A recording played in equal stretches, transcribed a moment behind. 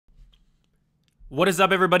What is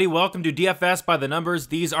up, everybody? Welcome to DFS by the Numbers.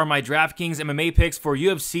 These are my DraftKings MMA picks for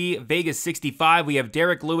UFC Vegas 65. We have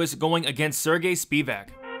Derek Lewis going against Sergey Spivak.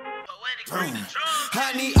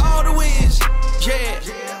 I need all the wins, yeah.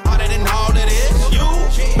 Harder than all that is. You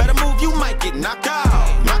better move, you might get knocked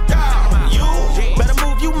out. Knocked out. You better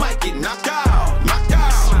move, you might get knocked out. Knocked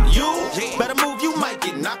out. You better move, you might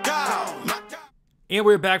get knocked out. Knocked out. And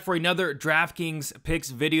we're back for another DraftKings picks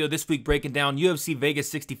video, this week breaking down UFC Vegas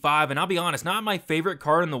 65. And I'll be honest, not my favorite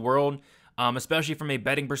card in the world, especially from a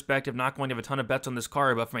betting perspective. Not going to have a ton of bets on this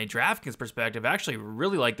card, but from a DraftKings perspective, I actually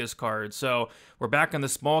really like this card. So we're back on the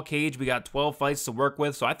small cage. We got 12 fights to work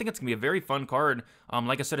with, so I think it's going to be a very fun card.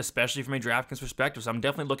 Like I said, especially from a DraftKings perspective, so I'm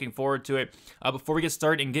definitely looking forward to it. Before we get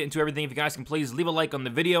started and get into everything, if you guys can please leave a like on the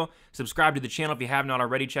video, subscribe to the channel if you have not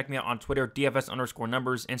already. Check me out on Twitter,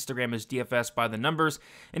 DFS_numbers. Instagram is DFS by the Numbers.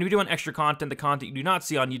 And if you're doing extra content, the content you do not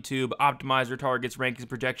see on YouTube, optimizer, targets, rankings,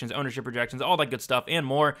 projections, ownership projections, all that good stuff and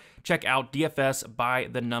more, check out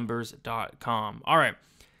DFSbythenumbers.com. All right,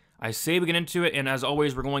 I say we get into it, and as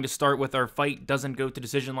always, we're going to start with our fight doesn't go to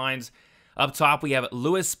decision lines. Up top, we have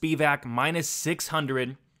Lewis Spivak minus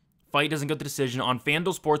 600. Fight doesn't go to decision. On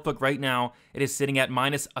FanDuel Sportsbook right now, it is sitting at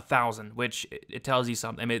minus 1,000, which it tells you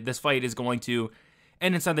something. I mean, this fight is going to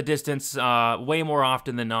end inside the distance way more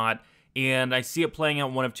often than not, and I see it playing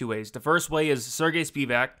out one of two ways. The first way is Sergey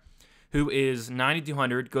Spivak, who is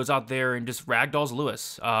 9,200, goes out there and just ragdolls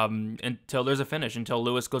Lewis until there's a finish, until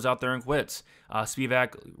Lewis goes out there and quits.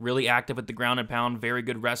 Spivak really active at the ground and pound, very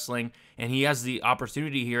good wrestling, and he has the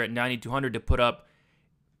opportunity here at 9,200 to put up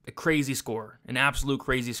a crazy score, an absolute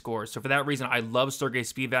crazy score. So for that reason, I love Sergey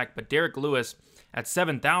Spivak, but Derek Lewis at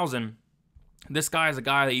 7,000, this guy is a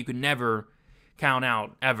guy that you could never count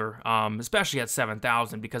out, ever, especially at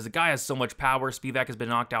 7,000, because the guy has so much power. Spivak has been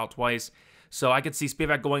knocked out twice. So I could see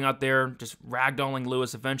Spivak going out there, just ragdolling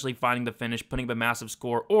Lewis, eventually finding the finish, putting up a massive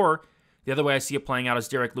score. Or the other way I see it playing out is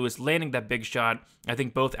Derek Lewis landing that big shot. I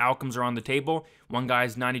think both outcomes are on the table. One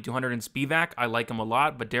guy's 9,200 in Spivak. I like him a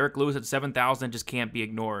lot, but Derek Lewis at 7,000 just can't be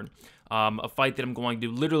ignored. A fight that I'm going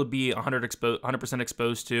to literally be 100%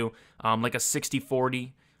 exposed to, like a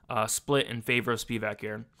 60-40 split in favor of Spivak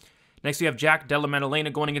here. Next, we have Jack Della Maddalena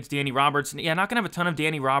going against Danny Roberts. And yeah, not going to have a ton of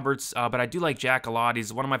Danny Roberts, but I do like Jack a lot.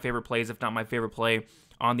 He's one of my favorite plays, if not my favorite play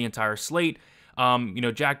on the entire slate.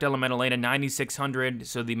 Jack Della Maddalena, 9,600,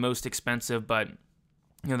 so the most expensive, but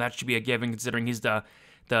that should be a given considering he's the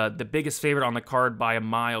biggest favorite on the card by a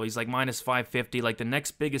mile. He's like minus 550. Like the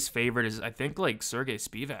next biggest favorite is, I think, like Sergey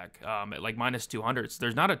Spivak at like minus 200. So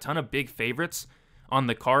there's not a ton of big favorites on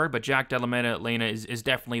the card, but Jack Della Maddalena is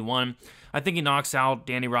definitely one. I think he knocks out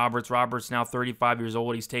Danny Roberts. Roberts now 35 years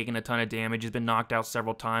old. He's taken a ton of damage. He's been knocked out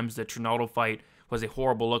several times. The Trinaldo fight was a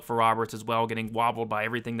horrible look for Roberts as well, getting wobbled by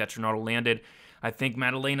everything that Trinaldo landed. I think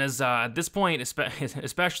Maddalena's, at this point,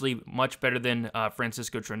 especially much better than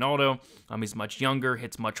Francisco Trinaldo. He's much younger,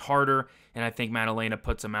 hits much harder, and I think Maddalena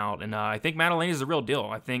puts him out. And I think Maddalena is the real deal.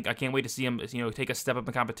 I can't wait to see him, take a step up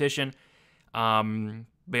in competition.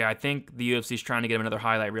 But yeah, I think the UFC is trying to get him another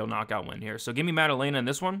highlight reel knockout win here. So give me Maddalena in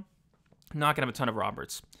this one. Not going to have a ton of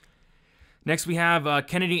Roberts. Next, we have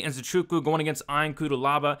Kennedy and Nzechukwu going against Ian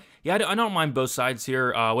Cutelaba. Yeah, I don't mind both sides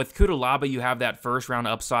here. With Cutelaba, you have that first round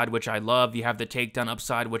upside, which I love. You have the takedown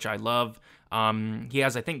upside, which I love. He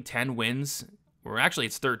has, I think, 10 wins. Or actually,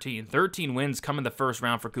 it's 13. 13 wins come in the first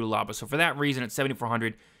round for Cutelaba. So for that reason, at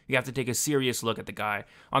 7,400, you have to take a serious look at the guy.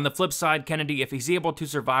 On the flip side, Kennedy, if he's able to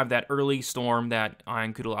survive that early storm that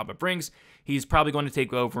Ian Cutelaba brings, he's probably going to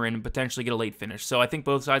take over and potentially get a late finish. So I think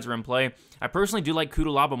both sides are in play. I personally do like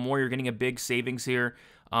Cutelaba more. You're getting a big savings here.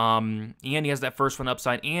 And he has that first one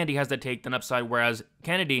upside, and he has that takedown upside, whereas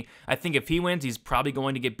Kennedy, I think if he wins, he's probably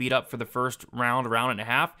going to get beat up for the first round and a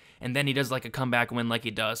half, and then he does like a comeback win like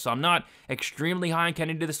he does. So I'm not extremely high on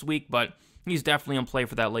Kennedy this week, but he's definitely in play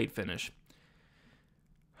for that late finish.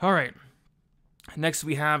 All right. Next,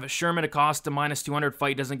 we have Sherman Acosta, minus 200.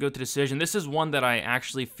 Fight doesn't go to decision. This is one that I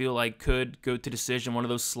actually feel like could go to decision, one of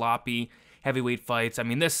those sloppy heavyweight fights. I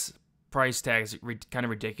mean, this price tag is kind of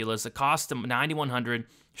ridiculous. Acosta, 9,100.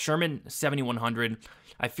 Sherman, 7,100.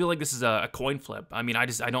 I feel like this is a coin flip. I mean, I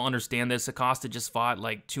don't understand this. Acosta just fought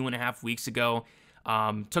like 2.5 weeks ago.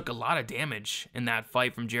 Took a lot of damage in that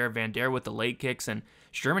fight from Jared Van Der with the leg kicks, and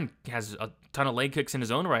Sherman has a ton of leg kicks in his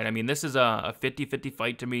own right. I mean, this is a 50-50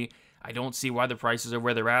 fight to me. I don't see why the prices are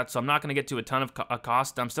where they're at, so I'm not going to get to a ton of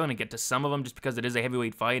Acosta. I'm still going to get to some of them just because it is a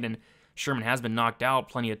heavyweight fight, and Sherman has been knocked out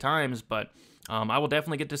plenty of times, but I will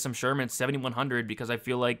definitely get to some Sherman at 7,100 because I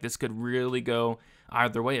feel like this could really go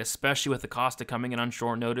either way, especially with Acosta coming in on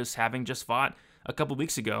short notice, having just fought a couple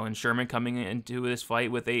weeks ago, and Sherman coming into this fight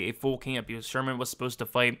with a full camp. Sherman was supposed to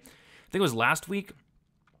fight think it was last week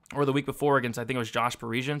or the week before against, I think it was Josh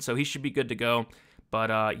Parisian, so he should be good to go.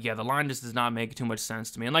 But yeah, the line just does not make too much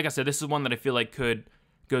sense to me. And like I said, this is one that I feel like could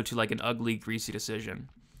go to like an ugly, greasy decision.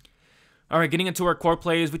 All right, getting into our core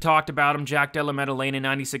plays, we talked about him. Jack Della Maddalena,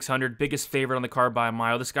 9,600, biggest favorite on the card by a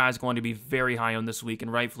mile. This guy's going to be very high on this week,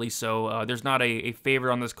 and rightfully so. There's not a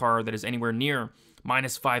favorite on this card that is anywhere near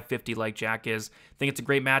minus 550 like Jack is. I think it's a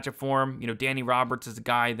great matchup for him. You know, Danny Roberts is a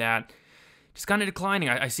guy that just kind of declining.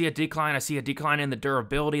 I see a decline. I see a decline in the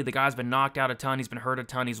durability. The guy's been knocked out a ton. He's been hurt a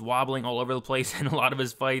ton. He's wobbling all over the place in a lot of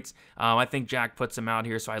his fights. I think Jack puts him out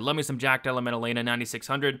here. So I love me some Jack Della Maddalena,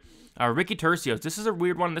 9,600. Ricky Tercios. This is a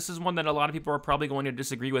weird one. This is one that a lot of people are probably going to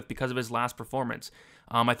disagree with because of his last performance.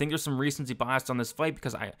 I think there's some recency bias on this fight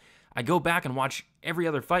because I go back and watch every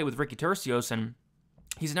other fight with Ricky Tercios, and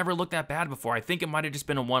he's never looked that bad before. I think it might have just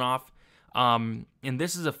been a one-off. And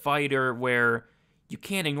this is a fighter where you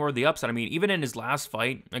can't ignore the upside. I mean, even in his last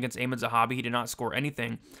fight against Ayman Zahabi, he did not score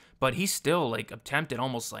anything, but he still like attempted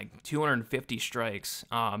almost like 250 strikes.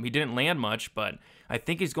 He didn't land much, but I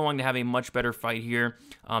think he's going to have a much better fight here.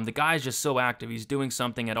 The guy is just so active. He's doing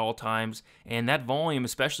something at all times, and that volume,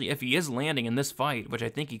 especially if he is landing in this fight, which I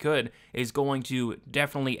think he could, is going to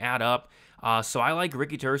definitely add up. So I like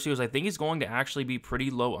Ricky Tercios. I think he's going to actually be pretty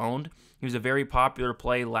low owned. He was a very popular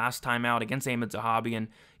play last time out against Ayman Zahabi, and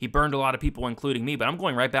he burned a lot of people, including me, but I'm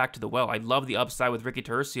going right back to the well. I love the upside with Ricky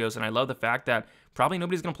Tercios, and I love the fact that probably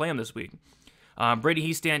nobody's going to play him this week. Brady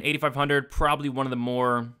Heastan, 8,500, probably one of the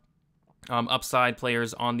more upside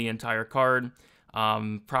players on the entire card.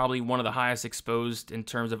 Probably one of the highest exposed in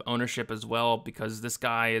terms of ownership as well, because this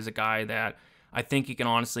guy is a guy that I think he can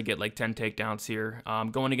honestly get like 10 takedowns here.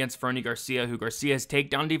 Going against Fernie Garcia, who Garcia's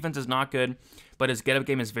takedown defense is not good, but his get-up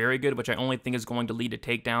game is very good, which I only think is going to lead to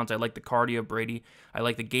takedowns. I like the cardio of Brady. I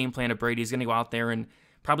like the game plan of Brady. He's going to go out there and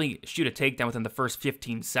probably shoot a takedown within the first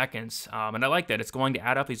 15 seconds. And I like that. It's going to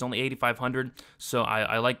add up. He's only 8,500, so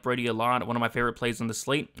I like Brady a lot. One of my favorite plays on the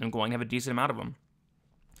slate. I'm going to have a decent amount of them.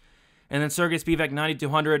 And then Sergey Spivak,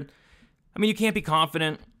 9,200. I mean, you can't be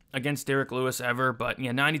confident against Derek Lewis ever, but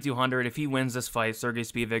yeah, 9,200. If he wins this fight, Sergey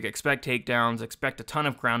Spivak, expect takedowns, expect a ton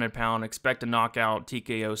of ground and pound, expect a knockout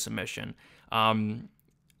TKO submission.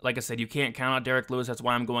 Like I said, you can't count out Derek Lewis. That's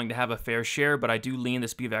why I'm going to have a fair share, but I do lean the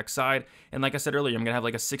Spivak side. And like I said earlier, I'm going to have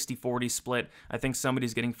like a 60-40 split. I think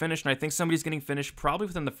somebody's getting finished, and I think somebody's getting finished probably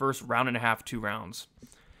within the first round and a half, 2 rounds.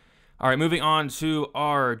 All right, moving on to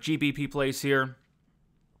our GBP plays here.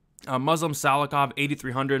 Muslim Salikov,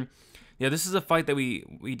 8,300. Yeah, this is a fight that we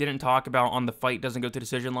didn't talk about on the fight doesn't go to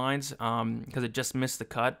decision lines because it just missed the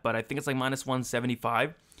cut, but I think it's like minus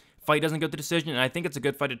 175. Fight doesn't go to decision, and I think it's a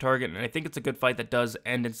good fight to target, and I think it's a good fight that does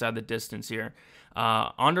end inside the distance here.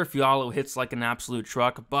 Andre Fiallo hits like an absolute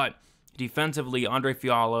truck, but defensively, Andre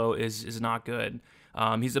Fiallo is not good.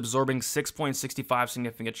 He's absorbing 6.65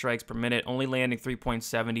 significant strikes per minute, only landing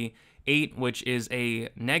 3.78, which is a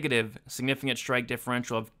negative significant strike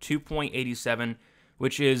differential of 2.87,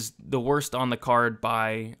 which is the worst on the card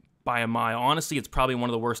by a mile. Honestly, it's probably one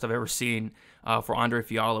of the worst I've ever seen for Andre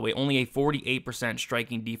Fiallo. Only a 48%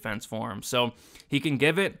 striking defense for him. So he can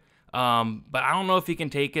give it, but I don't know if he can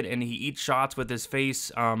take it, and he eats shots with his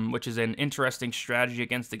face, which is an interesting strategy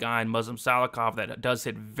against the guy in Muslim Salikov that does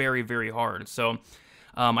hit very, very hard. So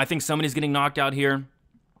I think somebody's getting knocked out here.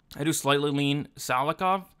 I do slightly lean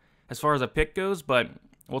Salikov as far as a pick goes, but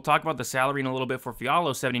we'll talk about the salary in a little bit for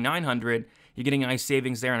Fiallo, 7,900. You're getting nice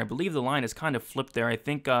savings there, and I believe the line is kind of flipped there. I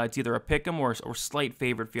think it's either a pick 'em or slight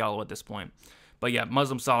favorite Fiallo at this point. But yeah,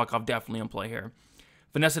 Muslim Salikov definitely in play here.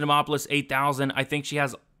 Vanessa Demopoulos, 8,000. I think she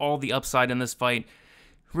has all the upside in this fight.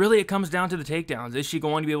 Really, it comes down to the takedowns. Is she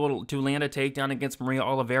going to be able to land a takedown against Maria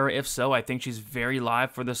Oliveira? If so, I think she's very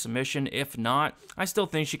live for the submission. If not, I still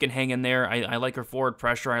think she can hang in there. I like her forward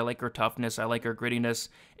pressure. I like her toughness. I like her grittiness.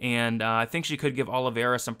 And I think she could give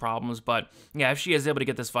Oliveira some problems. But yeah, if she is able to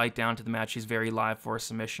get this fight down to the match, she's very live for a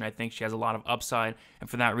submission. I think she has a lot of upside. And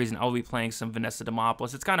for that reason, I'll be playing some Vanessa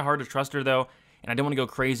Demopoulos. It's kind of hard to trust her, though. And I don't want to go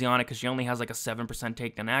crazy on it because she only has like a 7%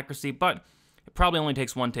 takedown accuracy. But it probably only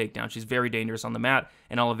takes 1 takedown. She's very dangerous on the mat,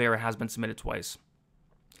 and Oliveira has been submitted twice.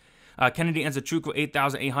 Kennedy Nzechukwu,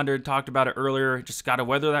 8,800. Talked about it earlier. Just got to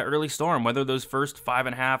weather that early storm, weather those first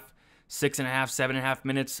 5.5, 6.5, 7.5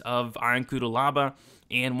 minutes of Iron Kudalaba.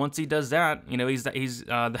 And once he does that, you know, he's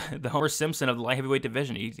the Homer Simpson of the light heavyweight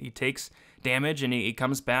division. He takes damage, and he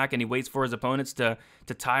comes back, and he waits for his opponents to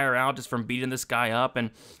tire out just from beating this guy up. And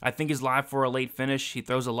I think he's live for a late finish. He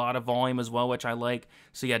throws a lot of volume as well, which I like.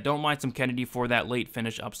 So yeah, don't mind some Kennedy for that late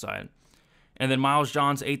finish upside. And then Miles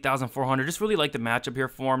Johns, 8,400. Just really like the matchup here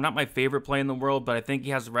for him. Not my favorite play in the world, but I think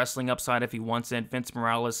he has wrestling upside if he wants it. Vince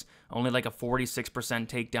Morales, only like a 46%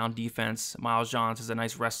 takedown defense. Miles Johns has a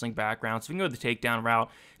nice wrestling background, so we can go the takedown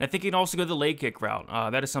route. And I think he can also go the leg kick route.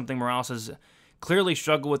 That is something Morales has clearly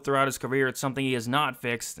struggled with throughout his career. It's something he has not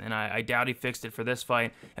fixed, and I doubt he fixed it for this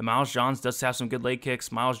fight. And Miles Johns does have some good leg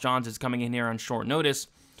kicks. Miles Johns is coming in here on short notice,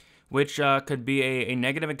 which could be a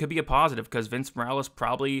negative. It could be a positive because Vince Morales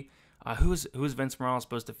probably... who's Vince Morales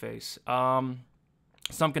supposed to face?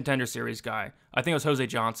 Some Contender Series guy. I think it was Jose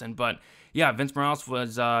Johnson. But yeah, Vince Morales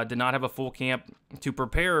did not have a full camp to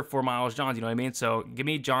prepare for Miles Johns. You know what I mean? So give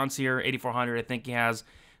me Johns here, 8,400. I think he has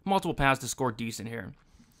multiple paths to score decent here.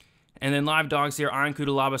 And then live dogs here, Iron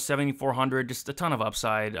Kudalaba, 7,400. Just a ton of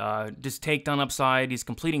upside. Just takedown upside. He's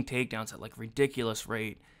completing takedowns at like ridiculous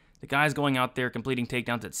rate. The guy's going out there completing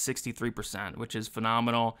takedowns at 63%, which is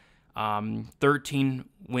phenomenal. 13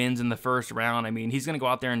 wins in the first round. I mean, he's going to go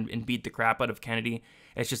out there and beat the crap out of Kennedy.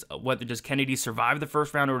 It's just whether does Kennedy survive the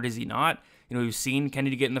first round or does he not? You know, we've seen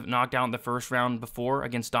Kennedy get knocked out in the first round before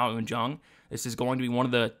against Da Un Jung. This is going to be one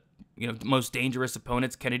of the most dangerous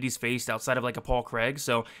opponents Kennedy's faced outside of like a Paul Craig.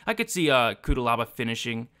 So I could see Kudalaba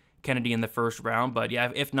finishing Kennedy in the first round. But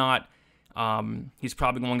yeah, if not, he's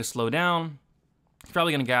probably going to slow down. He's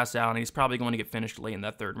probably going to gas out, and he's probably going to get finished late in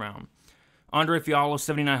that third round. Andre Fiallo,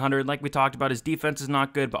 7,900. Like we talked about, his defense is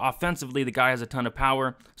not good, but offensively, the guy has a ton of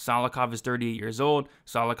power. Salikov is 38 years old.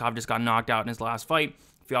 Salikov just got knocked out in his last fight.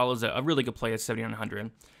 Fiallo is a really good play at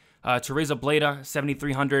 7,900. Teresa Bleda,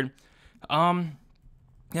 7,300.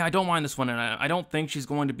 Yeah, I don't mind this one, and I don't think she's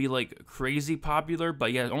going to be like crazy popular,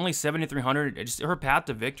 but yeah, only 7,300. Just her path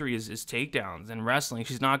to victory is takedowns and wrestling.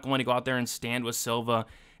 She's not going to go out there and stand with Silva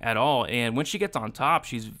at all, and when she gets on top,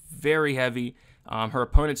 she's very heavy. Her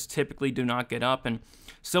opponents typically do not get up, and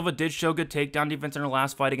Silva did show good takedown defense in her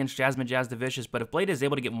last fight against Jasmine Jazz the Vicious, but if Bleda is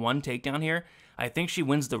able to get one takedown here, I think she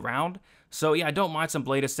wins the round. So yeah, I don't mind some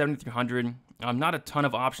Bleda, 7,300. Not a ton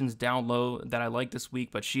of options down low that I like this week,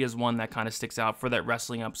 but she is one that kind of sticks out for that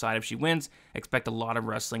wrestling upside. If she wins, expect a lot of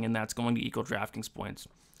wrestling, and that's going to equal DraftKings points.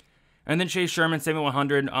 And then Chase Sherman,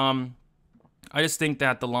 7,100. I just think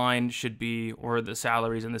that the line should be, or the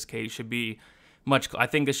salaries in this case, should be much. I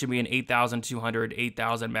think this should be an 8,200,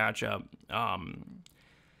 8,000 matchup.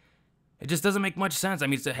 It just doesn't make much sense. I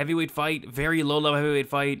mean, it's a heavyweight fight, very low-level heavyweight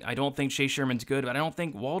fight. I don't think Chase Sherman's good, but I don't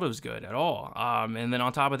think Waldo's good at all. And then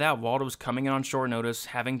on top of that, Waldo's coming in on short notice,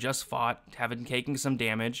 having just fought, taking some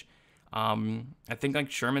damage. I think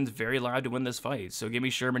like Sherman's very live to win this fight. So give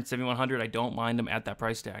me Sherman, 7,100. I don't mind him at that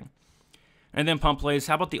price tag. And then pump plays.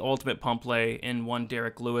 How about the ultimate pump play in one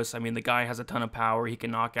Derek Lewis? I mean, the guy has a ton of power. He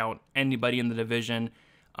can knock out anybody in the division.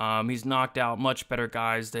 He's knocked out much better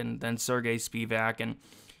guys than Sergey Spivak. And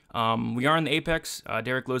we are in the Apex.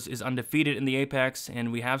 Derek Lewis is undefeated in the Apex,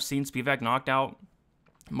 and we have seen Spivak knocked out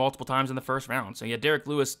multiple times in the first round. So yeah, Derek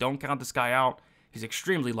Lewis, don't count this guy out. He's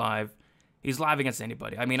extremely live. He's live against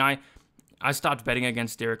anybody. I mean, I stopped betting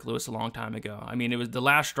against Derek Lewis a long time ago. I mean, it was the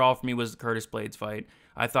last straw for me was the Curtis Blades fight.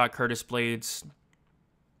 I thought Curtis Blades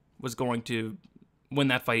was going to win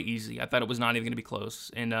that fight easy. I thought it was not even going to be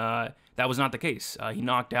close, and that was not the case. He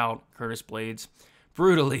knocked out Curtis Blades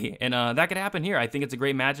brutally, and that could happen here. I think it's a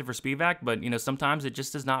great matchup for Spivak, but sometimes it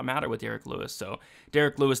just does not matter with Derek Lewis. So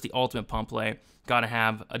Derek Lewis, the ultimate pump play, got to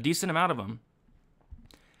have a decent amount of them.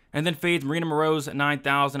 And then fades Marina Moroz at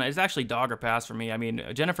 9,000. It's actually dog or pass for me. I mean,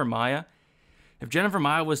 Jennifer Maia. If Jennifer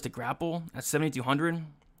Maia was to grapple at 7,200,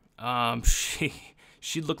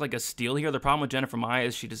 she'd look like a steal here. The problem with Jennifer Maia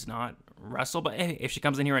is she does not wrestle, but hey, if she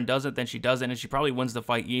comes in here and does it, then she does it, and she probably wins the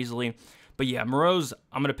fight easily. But yeah, Moroz,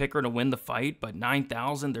 I'm going to pick her to win the fight, but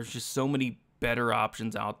 9,000, there's just so many better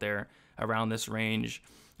options out there around this range.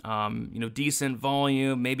 Decent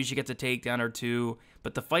volume, maybe she gets a takedown or two,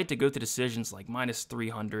 but the fight to go to decisions like minus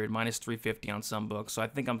 300, minus 350 on some books, so I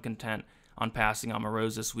think I'm content on passing on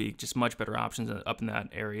Moroz this week. Just much better options up in that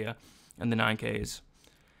area in the 9Ks.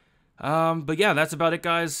 But yeah, that's about it,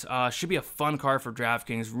 guys. Should be a fun card for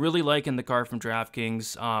DraftKings. Really liking the card from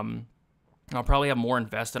DraftKings. I'll probably have more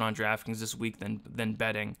invested on DraftKings this week than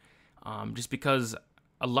betting, just because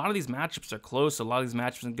a lot of these matchups are close. A lot of these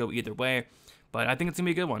matchups can go either way, but I think it's going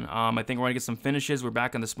to be a good one. I think we're going to get some finishes. We're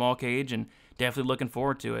back in the small cage, and definitely looking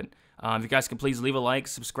forward to it. If you guys can please leave a like,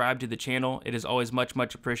 subscribe to the channel. It is always much,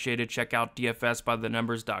 much appreciated. Check out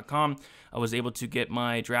dfsbythenumbers.com. I was able to get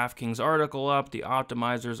my DraftKings article up, the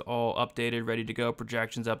optimizers all updated, ready to go,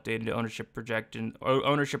 projections updated, ownership projections are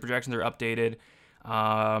updated.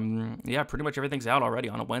 Yeah, pretty much everything's out already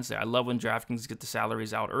on a Wednesday. I love when DraftKings get the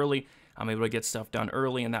salaries out early. I'm able to get stuff done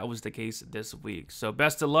early, and that was the case this week. So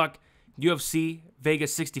best of luck. UFC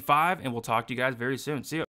Vegas 65, and we'll talk to you guys very soon. See ya.